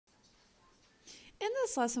In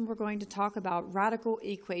this lesson, we're going to talk about radical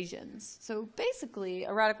equations. So basically,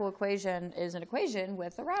 a radical equation is an equation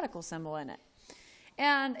with a radical symbol in it.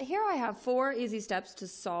 And here I have 4 easy steps to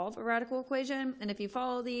solve a radical equation, and if you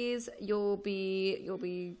follow these, you'll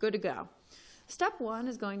be good to go. Step 1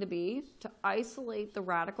 is going to be to isolate the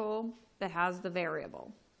radical that has the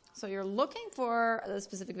variable. So you're looking for the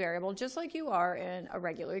specific variable just like you are in a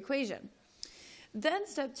regular equation. Then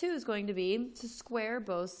step 2 is going to be to square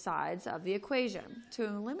both sides of the equation. To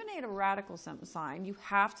eliminate a radical sign, you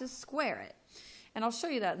have to square it. And I'll show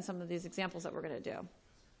you that in some of these examples that we're going to do.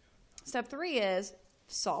 Step 3 is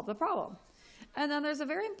solve the problem. And then there's a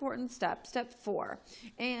very important step, step 4.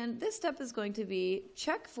 And this step is going to be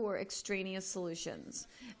check for extraneous solutions.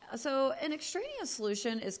 So an extraneous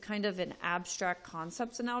solution is kind of an abstract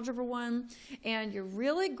concept in Algebra 1, and you're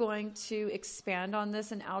really going to expand on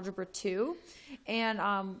this in Algebra 2. And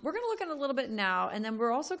we're going to look at it a little bit now, and then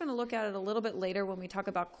we're also going to look at it a little bit later when we talk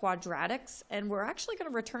about quadratics, and we're actually going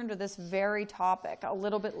to return to this very topic a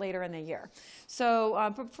little bit later in the year.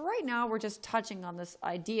 So but for right now, we're just touching on this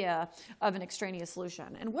idea of an extraneous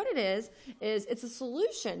solution. And what it is it's a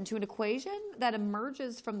solution to an equation that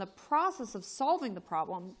emerges from the process of solving the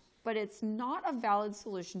problem, but it's not a valid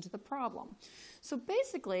solution to the problem. So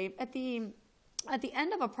basically, at the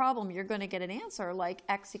end of a problem, you're going to get an answer like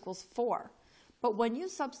x equals 4. But when you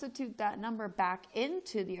substitute that number back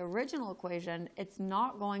into the original equation, it's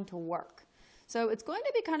not going to work. So it's going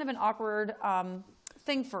to be kind of an awkward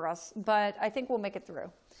thing for us, but I think we'll make it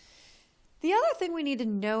through. The other thing we need to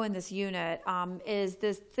know in this unit is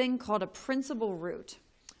this thing called a principal root.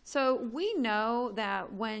 So we know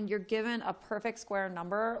that when you're given a perfect square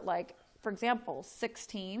number, like for example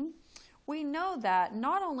 16, we know that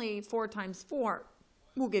not only 4 times 4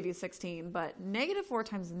 will give you 16, but -4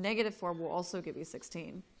 times -4 will also give you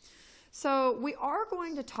 16. So we are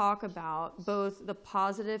going to talk about both the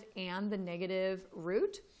positive and the negative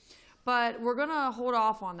root, but we're going to hold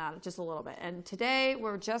off on that just a little bit. And today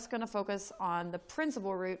we're just going to focus on the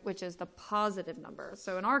principal root, which is the positive number.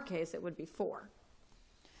 So in our case, it would be 4.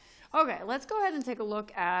 Okay, let's go ahead and take a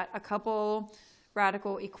look at a couple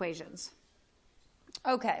radical equations.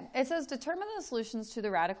 Okay, it says determine the solutions to the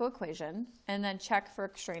radical equation and then check for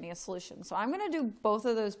extraneous solutions. So I'm going to do both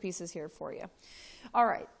of those pieces here for you. All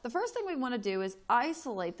right, the first thing we want to do is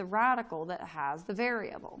isolate the radical that has the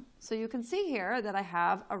variable. So you can see here that I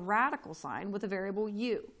have a radical sign with a variable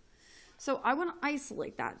u. So I want to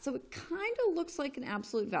isolate that. So it kind of looks like an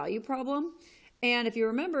absolute value problem. And if you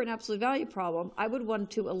remember an absolute value problem, I would want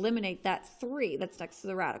to eliminate that 3 that's next to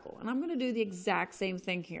the radical. And I'm going to do the exact same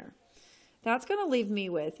thing here. That's going to leave me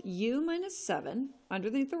with u minus 7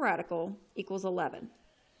 underneath the radical equals 11.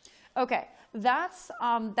 Okay, that's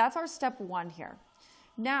our step 1 here.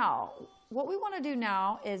 Now, what we want to do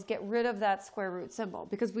now is get rid of that square root symbol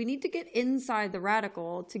because we need to get inside the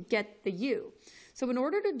radical to get the u. So in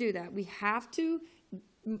order to do that, we have to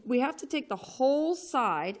take the whole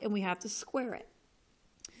side and we have to square it.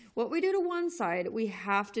 What we do to one side, we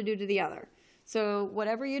have to do to the other. So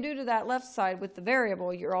whatever you do to that left side with the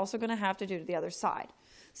variable, you're also going to have to do to the other side.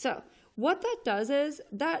 So what that does is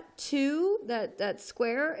that 2, that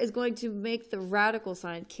square, is going to make the radical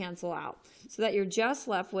sign cancel out so that you're just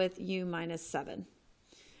left with u minus 7.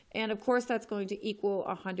 And of course, that's going to equal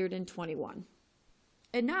 121.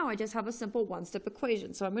 And now I just have a simple one-step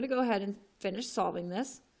equation. So I'm going to go ahead and finish solving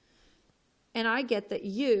this. And I get that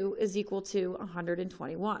u is equal to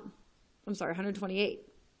 121. I'm sorry, 128.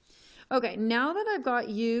 Okay, now that I've got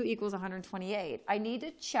u equals 128, I need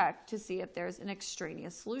to check to see if there's an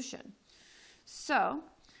extraneous solution. So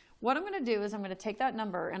what I'm going to do is I'm going to take that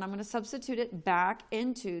number and I'm going to substitute it back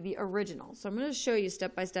into the original. So I'm going to show you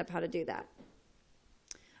step by step how to do that.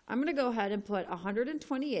 I'm going to go ahead and put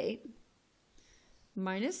 128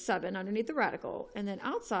 minus 7 underneath the radical, and then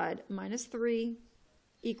outside minus 3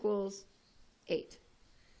 equals 8.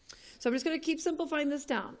 So I'm just going to keep simplifying this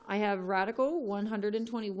down. I have radical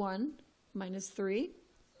 121 minus 3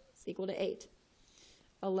 is equal to 8.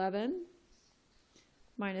 11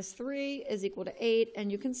 minus 3 is equal to 8,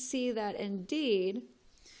 and you can see that indeed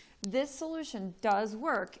this solution does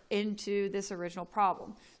work into this original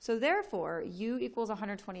problem. So therefore, u equals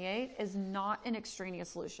 128 is not an extraneous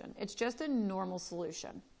solution. It's just a normal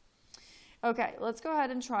solution. Okay, let's go ahead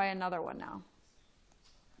and try another one now.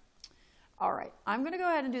 All right, I'm going to go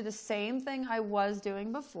ahead and do the same thing I was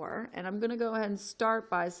doing before, and I'm going to go ahead and start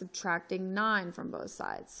by subtracting 9 from both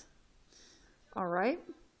sides. All right,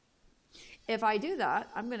 if I do that,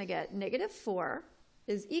 I'm going to get -4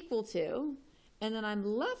 is equal to, and then I'm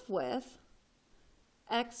left with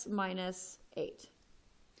x minus 8.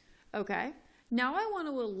 Okay, Now I want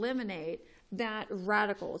to eliminate that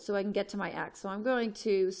radical so I can get to my x. So I'm going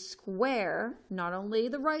to square not only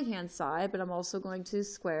the right-hand side, but I'm also going to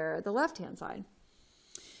square the left-hand side.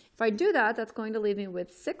 If I do that, that's going to leave me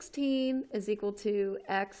with 16 is equal to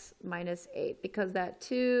x minus 8, because that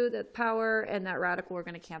 2, that power, and that radical are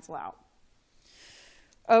going to cancel out.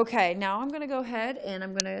 Okay, now I'm going to go ahead and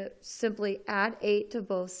I'm going to simply add 8 to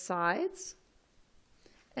both sides.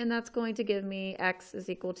 And that's going to give me x is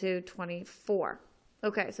equal to 24.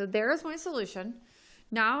 Okay, so there's my solution.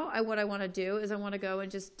 Now what I want to do is I want to go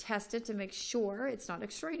and just test it to make sure it's not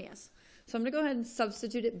extraneous. So I'm going to go ahead and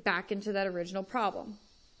substitute it back into that original problem.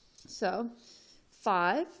 So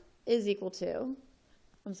 5 is equal to,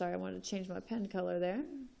 I'm sorry, I wanted to change my pen color there.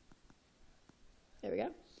 There we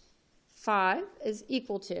go. 5 is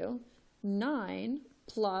equal to 9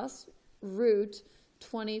 plus root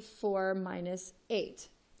 24 minus 8.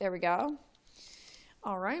 There we go.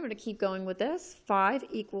 All right, I'm going to keep going with this. 5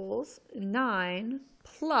 equals 9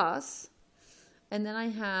 plus, and then I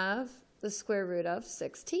have the square root of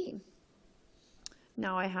 16.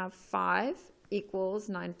 Now I have 5 equals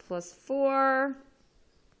 9 plus 4.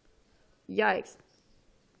 Yikes.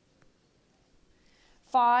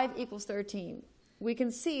 5 equals 13. We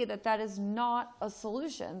can see that that is not a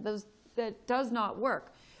solution. That does not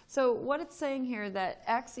work. So what it's saying here that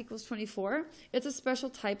x equals 24, it's a special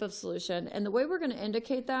type of solution. And the way we're going to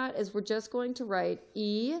indicate that is we're just going to write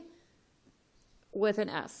E with an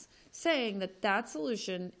S, saying that that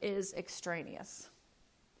solution is extraneous.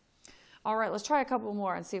 All right, let's try a couple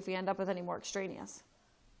more and see if we end up with any more extraneous.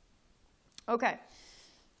 Okay.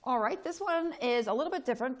 All right, this one is a little bit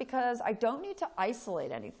different because I don't need to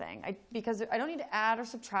isolate anything. Because I don't need to add or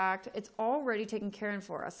subtract. It's already taken care of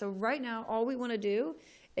for us. So right now, all we want to do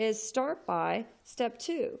is start by step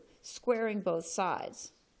 2, squaring both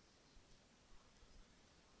sides.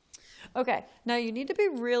 Okay, now you need to be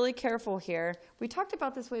really careful here. We talked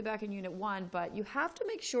about this way back in Unit 1, but you have to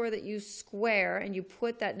make sure that you square and you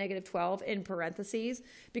put that negative 12 in parentheses,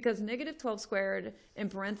 because negative 12 squared in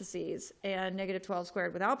parentheses and negative 12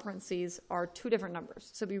 squared without parentheses are two different numbers.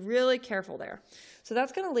 So be really careful there. So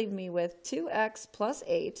that's going to leave me with 2x plus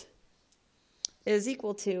 8 is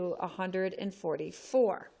equal to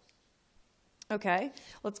 144. Okay,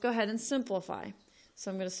 let's go ahead and simplify. So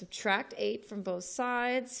I'm going to subtract 8 from both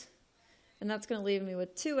sides. And that's going to leave me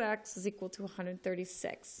with 2x is equal to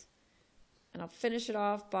 136. And I'll finish it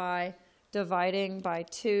off by dividing by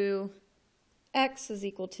 2. X is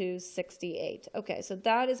equal to 68. Okay, so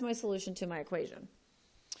that is my solution to my equation.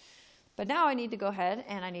 But now I need to go ahead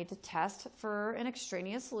and I need to test for an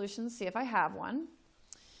extraneous solution, see if I have one.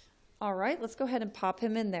 All right, let's go ahead and pop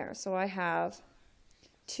him in there. So I have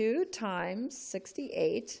 2 times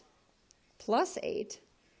 68 plus 8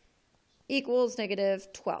 equals negative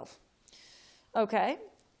 12. Okay,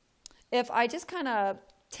 if I just kind of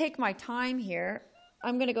take my time here,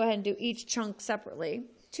 I'm going to go ahead and do each chunk separately.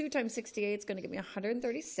 2 times 68 is going to give me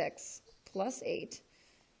 136 plus 8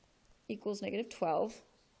 equals negative 12.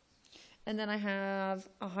 And then I have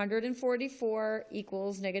 144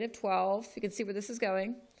 equals negative 12. You can see where this is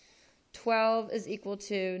going. 12 is equal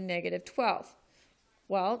to negative 12.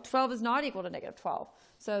 Well, 12 is not equal to negative 12.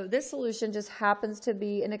 So this solution just happens to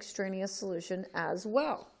be an extraneous solution as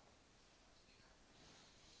well.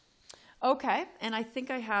 Okay, and I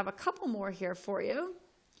think I have a couple more here for you.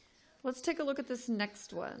 Let's take a look at this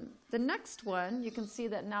next one. The next one, you can see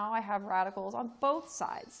that now I have radicals on both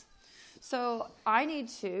sides. So I need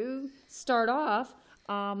to start off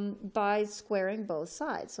by squaring both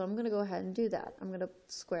sides. So I'm going to go ahead and do that. I'm going to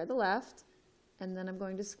square the left, and then I'm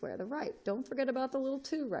going to square the right. Don't forget about the little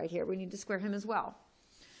 2 right here. We need to square him as well.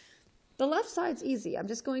 The left side's easy. I'm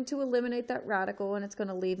just going to eliminate that radical, and it's going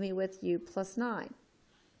to leave me with u plus 9.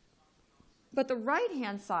 But the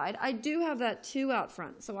right-hand side, I do have that 2 out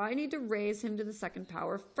front, so I need to raise him to the second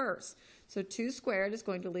power first. So 2 squared is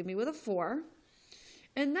going to leave me with a 4.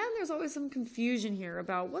 And then there's always some confusion here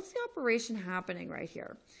about what's the operation happening right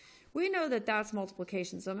here. We know that that's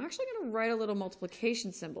multiplication, so I'm actually going to write a little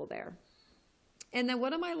multiplication symbol there. And then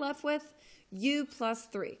what am I left with? U plus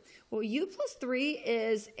 3. Well, u plus 3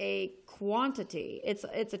 is a quantity. It's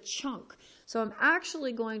a chunk. So I'm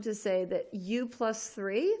actually going to say that u plus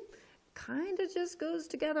 3 kind of just goes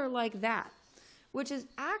together like that, which is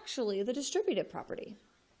actually the distributive property.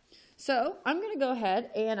 So I'm going to go ahead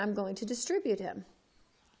and I'm going to distribute him.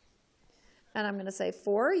 And I'm going to say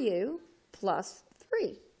 4u plus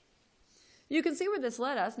 3. You can see where this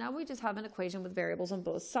led us. Now we just have an equation with variables on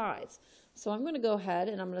both sides. So I'm going to go ahead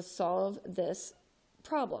and I'm going to solve this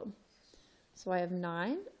problem. So I have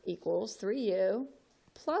 9 equals 3u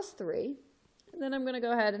plus 3. And then I'm going to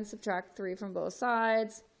go ahead and subtract 3 from both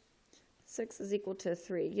sides. 6 is equal to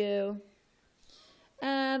 3u.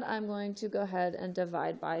 And I'm going to go ahead and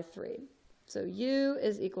divide by 3. So u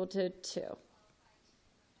is equal to 2.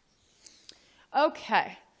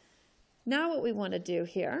 Okay, now what we want to do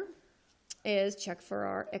here is check for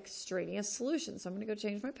our extraneous solution. So I'm going to go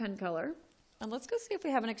change my pen color, and let's go see if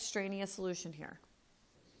we have an extraneous solution here.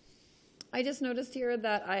 I just noticed here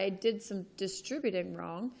that I did some distributing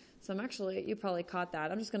wrong. So I'm actually, you probably caught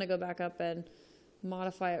that. I'm just going to go back up and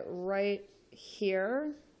modify it right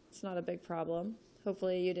here. It's not a big problem.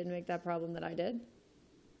 Hopefully you didn't make that problem that I did.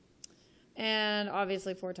 And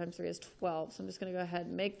obviously 4 times 3 is 12. So I'm just going to go ahead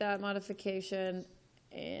and make that modification.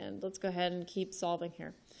 And let's go ahead and keep solving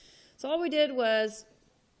here. So all we did was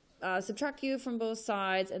subtract u from both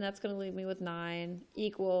sides. And that's going to leave me with 9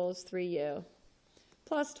 equals 3u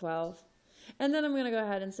plus 12. And then I'm going to go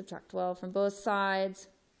ahead and subtract 12 from both sides.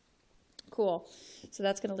 Cool. So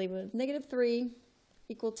that's going to leave me with negative 3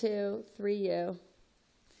 equal to 3u.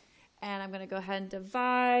 And I'm going to go ahead and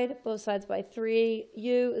divide both sides by 3.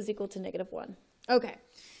 U is equal to negative 1. Okay.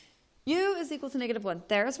 U is equal to negative 1.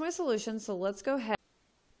 There's my solution. So let's go ahead.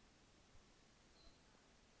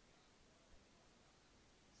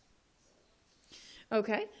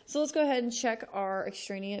 Okay. So let's go ahead and check our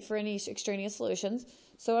extraneous, for any extraneous solutions.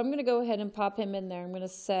 So I'm going to go ahead and pop him in there. I'm going to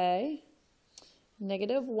say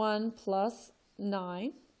negative 1 plus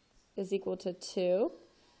 9 is equal to 2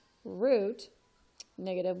 root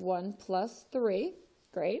negative 1 plus 3.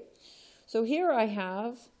 Great. So here I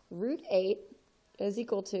have root 8 is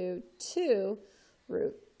equal to 2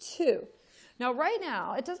 root 2. Now right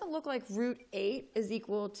now, it doesn't look like root 8 is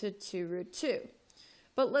equal to 2 root 2.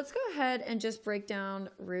 But let's go ahead and just break down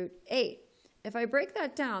root 8. If I break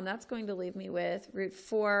that down, that's going to leave me with root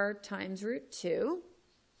 4 times root 2.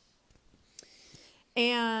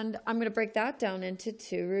 And I'm going to break that down into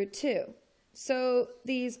 2 root 2. So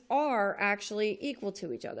these are actually equal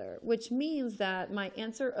to each other, which means that my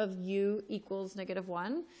answer of u equals negative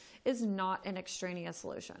 1 is not an extraneous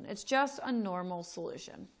solution. It's just a normal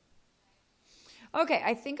solution. Okay,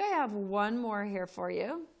 I think I have one more here for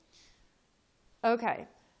you. Okay,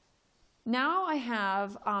 now I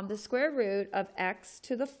have the square root of x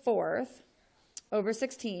to the 4th over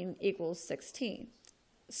 16 equals 16.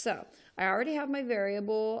 So I already have my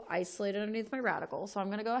variable isolated underneath my radical, so I'm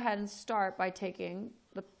going to go ahead and start by taking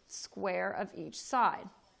the square of each side.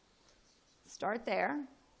 Start there.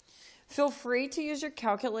 Feel free to use your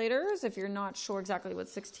calculators if you're not sure exactly what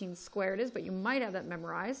 16 squared is, but you might have that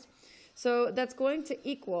memorized. So that's going to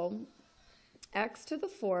equal x to the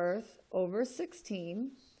 4th over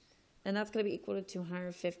 16, and that's going to be equal to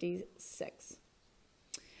 256.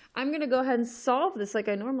 I'm going to go ahead and solve this like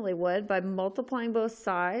I normally would by multiplying both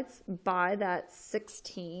sides by that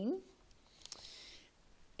 16.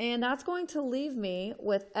 And that's going to leave me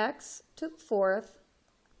with x to the 4th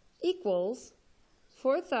equals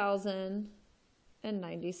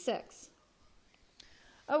 4,096.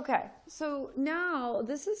 Okay, so now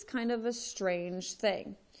this is kind of a strange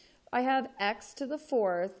thing. I have x to the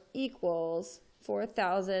 4th equals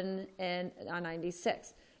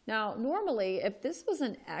 4,096. Now, normally, if this was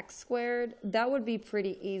an x squared, that would be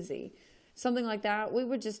pretty easy. Something like that, we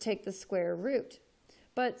would just take the square root.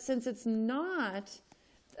 But since it's not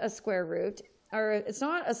a square root, or it's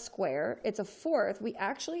not a square, it's a 4th, we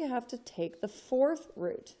actually have to take the 4th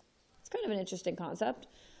root. It's kind of an interesting concept.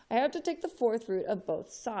 I have to take the 4th root of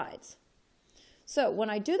both sides. So when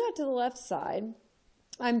I do that to the left side,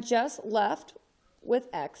 I'm just left with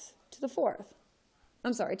x to the 4th.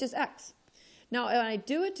 I'm sorry, just x. Now, when I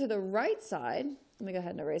do it to the right side, let me go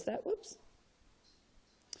ahead and erase that. Whoops.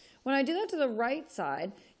 When I do that to the right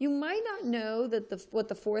side, you might not know that what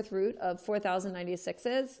the 4th root of 4,096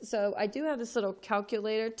 is. So I do have this little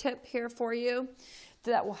calculator tip here for you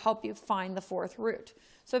that will help you find the 4th root.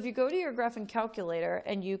 So if you go to your graphing calculator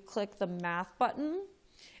and you click the math button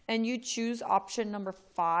and you choose option number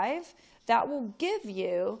 5, that will give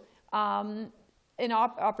you an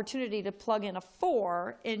opportunity to plug in a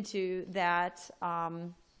 4 into that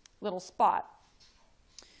little spot.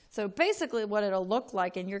 So basically what it'll look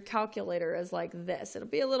like in your calculator is like this. It'll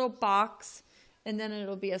be a little box, and then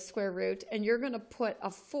it'll be a square root, and you're going to put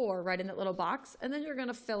a 4 right in that little box, and then you're going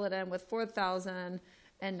to fill it in with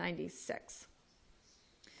 4,096.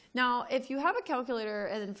 Now, if you have a calculator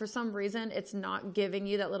and for some reason it's not giving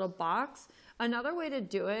you that little box, another way to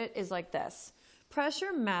do it is like this. Press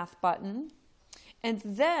your math button, and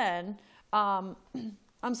then,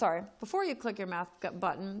 before you click your math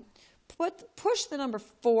button, push the number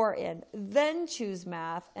 4 in, then choose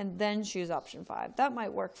math, and then choose option 5. That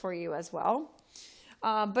might work for you as well.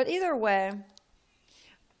 But either way,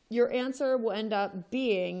 your answer will end up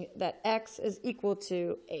being that x is equal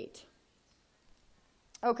to 8.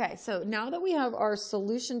 Okay, so now that we have our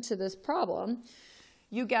solution to this problem,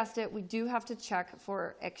 you guessed it, we do have to check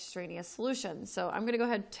for extraneous solutions. So I'm going to go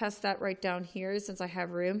ahead and test that right down here since I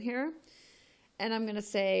have room here. And I'm going to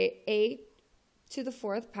say 8 to the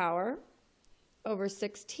 4th power over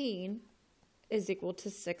 16 is equal to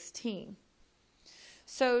 16.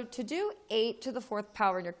 So to do 8 to the 4th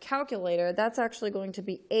power in your calculator, that's actually going to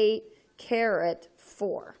be 8 caret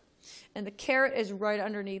 4. And the caret is right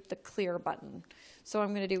underneath the clear button. So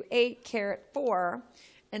I'm going to do 8 caret 4,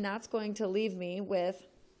 and that's going to leave me with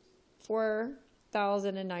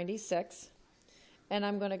 4,096. And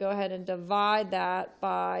I'm going to go ahead and divide that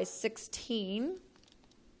by 16.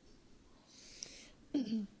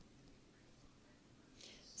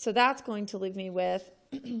 So that's going to leave me with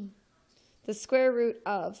the square root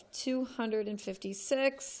of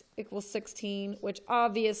 256 equals 16, which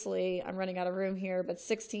obviously I'm running out of room here, but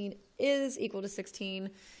 16 is equal to 16,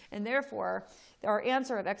 and therefore our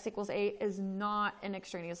answer of x equals 8 is not an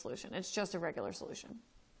extraneous solution. It's just a regular solution.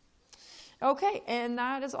 Okay, and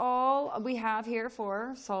that is all we have here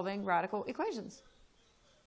for solving radical equations.